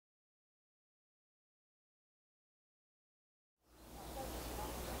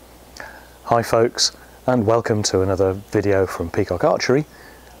Hi folks, and welcome to another video from Peacock Archery.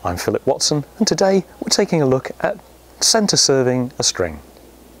 I'm Philip Watson, and today we're taking a look at centre serving a string.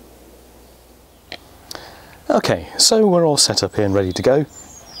 Okay, so we're all set up here and ready to go.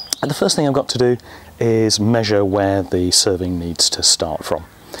 And the first thing I've got to do is measure where the serving needs to start from.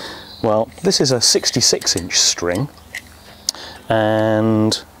 Well, this is a 66-inch string,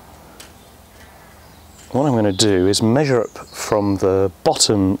 and what I'm going to do is measure up from the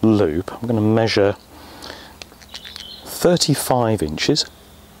bottom loop. I'm going to measure 35 inches,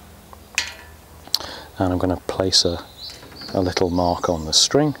 and I'm going to place a little mark on the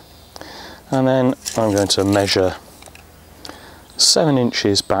string, and then I'm going to measure 7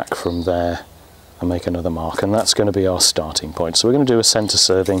 inches back from there and make another mark, and that's going to be our starting point. So we're going to do a centre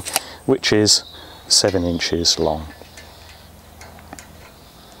serving which is 7 inches long.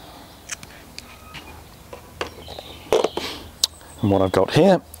 And what I've got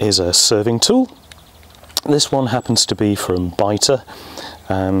here is a serving tool. This one happens to be from Biter.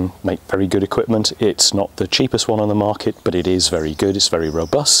 Make very good equipment. It's not the cheapest one on the market, but it is very good. It's very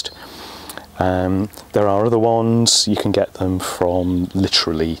robust. There are other ones. You can get them from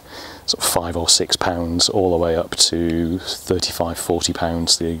literally sort of £5 or £6 all the way up to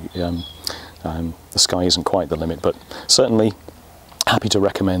 £35–40. The sky isn't quite the limit, but certainly happy to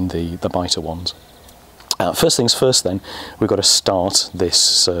recommend the Biter ones. First things first then, we've got to start this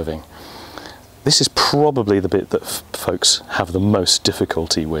serving. This is probably the bit that folks have the most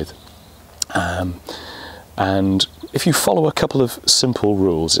difficulty with. And if you follow a couple of simple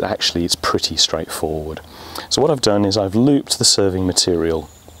rules, it's pretty straightforward. So what I've done is I've looped the serving material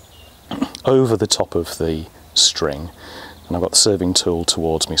over the top of the string, and I've got the serving tool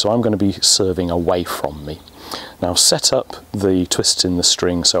towards me, so I'm going to be serving away from me. Now set up the twists in the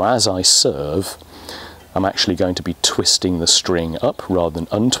string so as I serve, I'm actually going to be twisting the string up rather than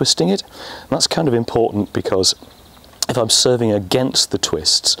untwisting it. And that's kind of important because if I'm serving against the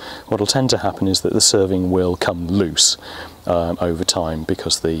twists, what will tend to happen is that the serving will come loose over time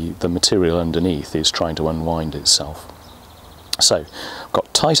because the material underneath is trying to unwind itself. So I've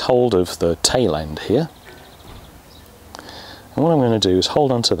got tight hold of the tail end here. And what I'm going to do is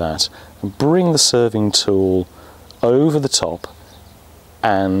hold on to that and bring the serving tool over the top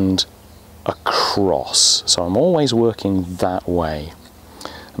and across. So I'm always working that way.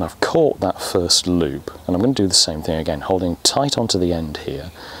 And I've caught that first loop, and I'm going to do the same thing again, holding tight onto the end here.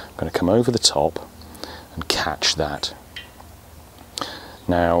 I'm going to come over the top and catch that.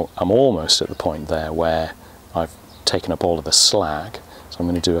 Now I'm almost at the point there where I've taken up all of the slack, so I'm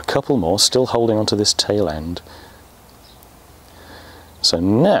going to do a couple more, still holding onto this tail end. So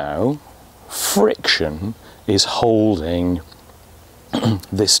now friction is holding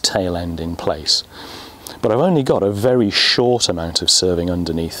this tail end in place. But I've only got a very short amount of serving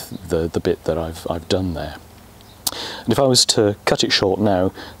underneath the bit that I've done there. And if I was to cut it short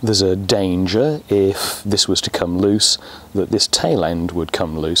now, there's a danger, if this was to come loose, that this tail end would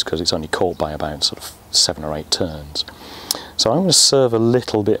come loose because it's only caught by about sort of 7 or 8 turns. So I'm going to serve a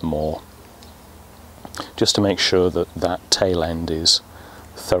little bit more, just to make sure that that tail end is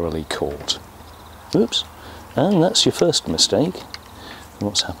thoroughly caught. Oops, and that's your first mistake.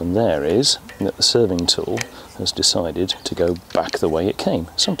 What's happened there is that the serving tool has decided to go back the way it came.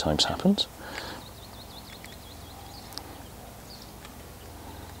 Sometimes happens.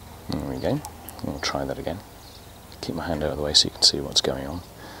 There we go. I'll try that again. Keep my hand out of the way so you can see what's going on.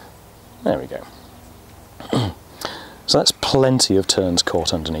 There we go. So that's plenty of turns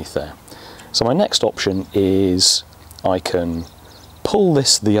caught underneath there. So my next option is I can pull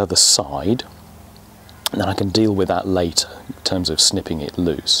this the other side, and then I can deal with that later in terms of snipping it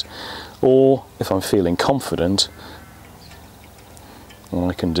loose. Or if I'm feeling confident, what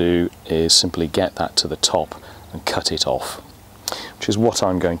I can do is simply get that to the top and cut it off, which is what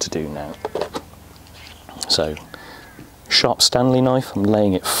I'm going to do now. So, sharp Stanley knife, I'm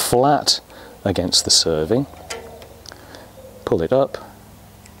laying it flat against the serving, pull it up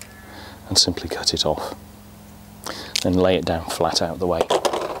and simply cut it off, and lay it down flat out the way.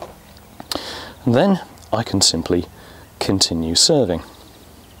 And then I can simply continue serving.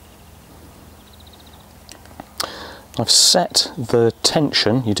 I've set the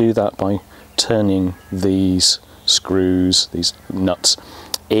tension. You do that by turning these screws, these nuts,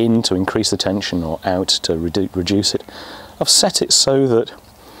 in to increase the tension or out to reduce it. I've set it so that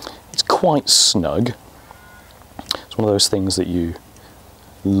it's quite snug. It's one of those things that you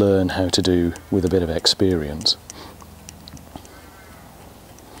learn how to do with a bit of experience.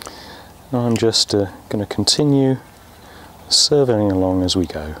 I'm just going to continue serving along as we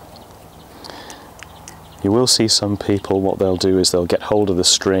go. You will see some people, what they'll do is they'll get hold of the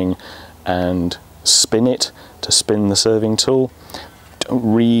string and spin it to spin the serving tool.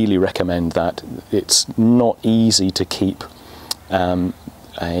 Don't really recommend that. It's not easy to keep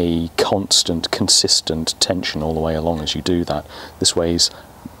a constant, consistent tension all the way along as you do that. This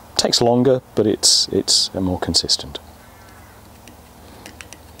takes longer, but it's more consistent.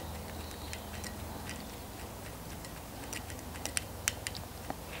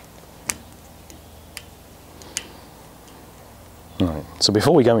 Right. So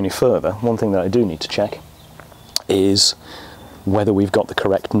before we go any further, one thing that I do need to check is whether we've got the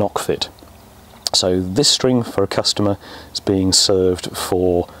correct knock fit. So this string for a customer is being served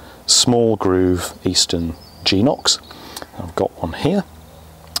for small groove Eastern G knocks. I've got one here,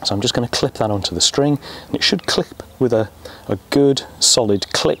 so I'm just going to clip that onto the string, and it should clip with a good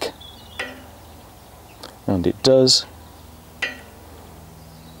solid click, and it does,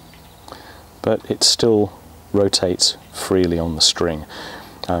 but it still rotates freely on the string.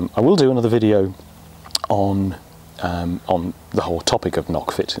 I will do another video on the whole topic of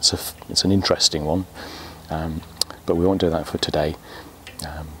knock fit. It's an interesting one, but we won't do that for today.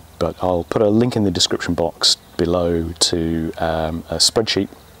 But I'll put a link in the description box below to a spreadsheet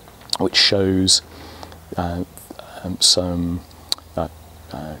which shows some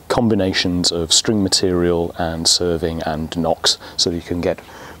combinations of string material and serving and knocks, so that you can get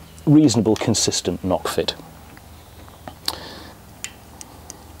reasonable consistent knock fit.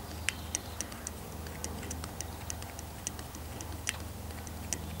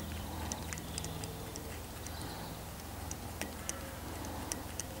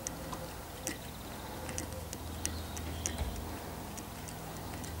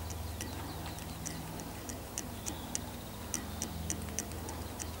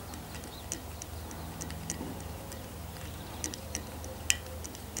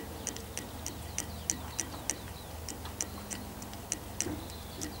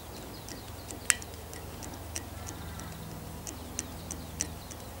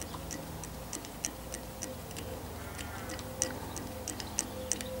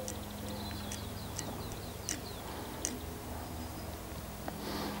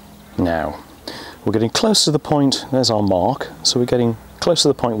 Now, we're getting close to the point, there's our mark, so we're getting close to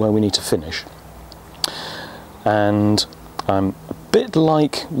the point where we need to finish. And a bit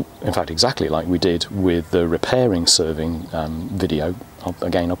like, in fact exactly like we did with the repairing serving video,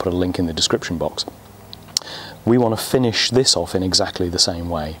 again I'll put a link in the description box, we want to finish this off in exactly the same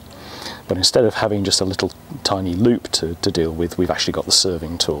way. But instead of having just a little tiny loop to deal with, we've actually got the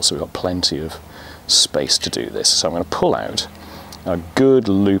serving tool, so we've got plenty of space to do this. So I'm going to pull out a good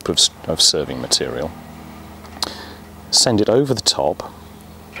loop of serving material, send it over the top,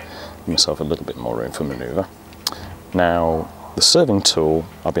 give myself a little bit more room for manoeuvre. Now the serving tool,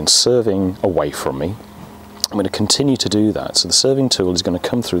 I've been serving away from me, I'm going to continue to do that, so the serving tool is going to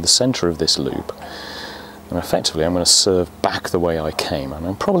come through the centre of this loop, and effectively I'm going to serve back the way I came, and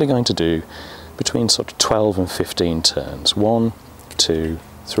I'm probably going to do between sort of 12 and 15 turns. 1, 2,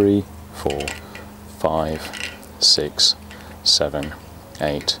 3, 4, 5, 6, 7,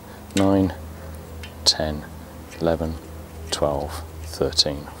 8, 9, 10, 11, 12,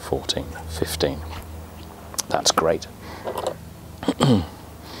 13, 14, 15. That's great.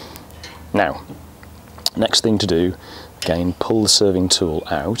 Now, next thing to do, again, pull the serving tool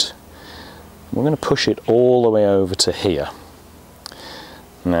out. We're going to push it all the way over to here.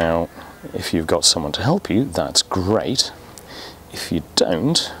 Now, if you've got someone to help you, that's great. If you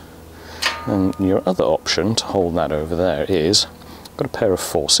don't, and your other option to hold that over there is, I've got a pair of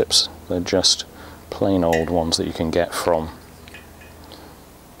forceps. They're just plain old ones that you can get from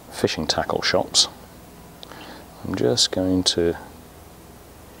fishing tackle shops. I'm just going to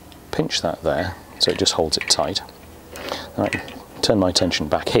pinch that there so it just holds it tight. I turn my attention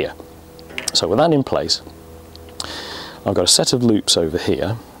back here. So with that in place, I've got a set of loops over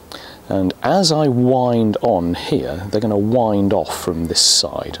here, and as I wind on here, they're going to wind off from this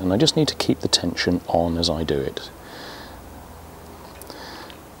side, and I just need to keep the tension on as I do it.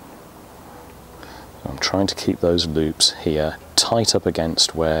 I'm trying to keep those loops here tight up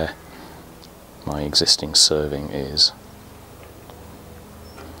against where my existing serving is.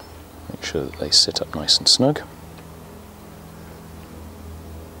 Make sure that they sit up nice and snug.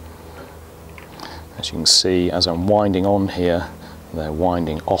 As you can see, as I'm winding on here, they're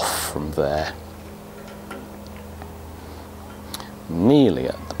winding off from there. Nearly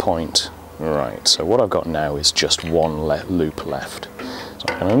at the point. Right, so what I've got now is just one loop left. So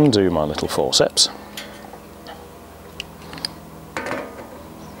I can undo my little forceps.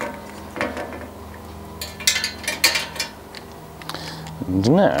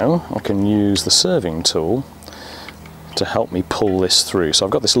 And now I can use the serving tool to help me pull this through. So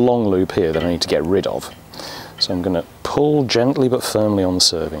I've got this long loop here that I need to get rid of. So I'm going to pull gently but firmly on the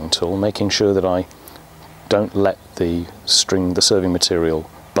serving tool, making sure that I don't let the serving material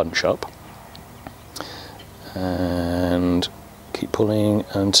bunch up. And keep pulling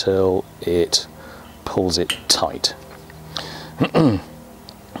until it pulls it tight.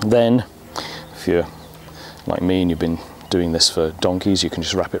 Then, if you're like me and you've been doing this for donkeys, you can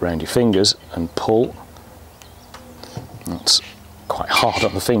just wrap it around your fingers and pull. That's quite hard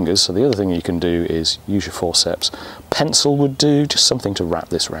on the fingers, so the other thing you can do is use your forceps. Pencil would do, just something to wrap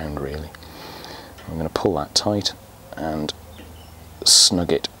this round really. I'm going to pull that tight and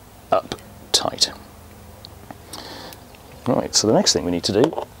snug it up tight. Right, so the next thing we need to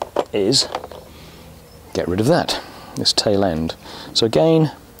do is get rid of this tail end. So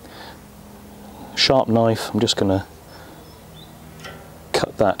again, sharp knife, I'm just going to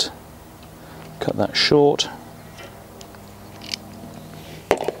cut that short.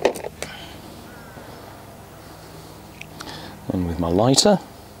 And with my lighter,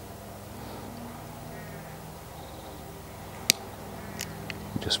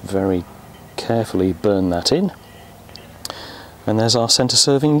 just very carefully burn that in. And there's our centre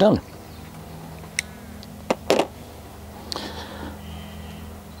serving done.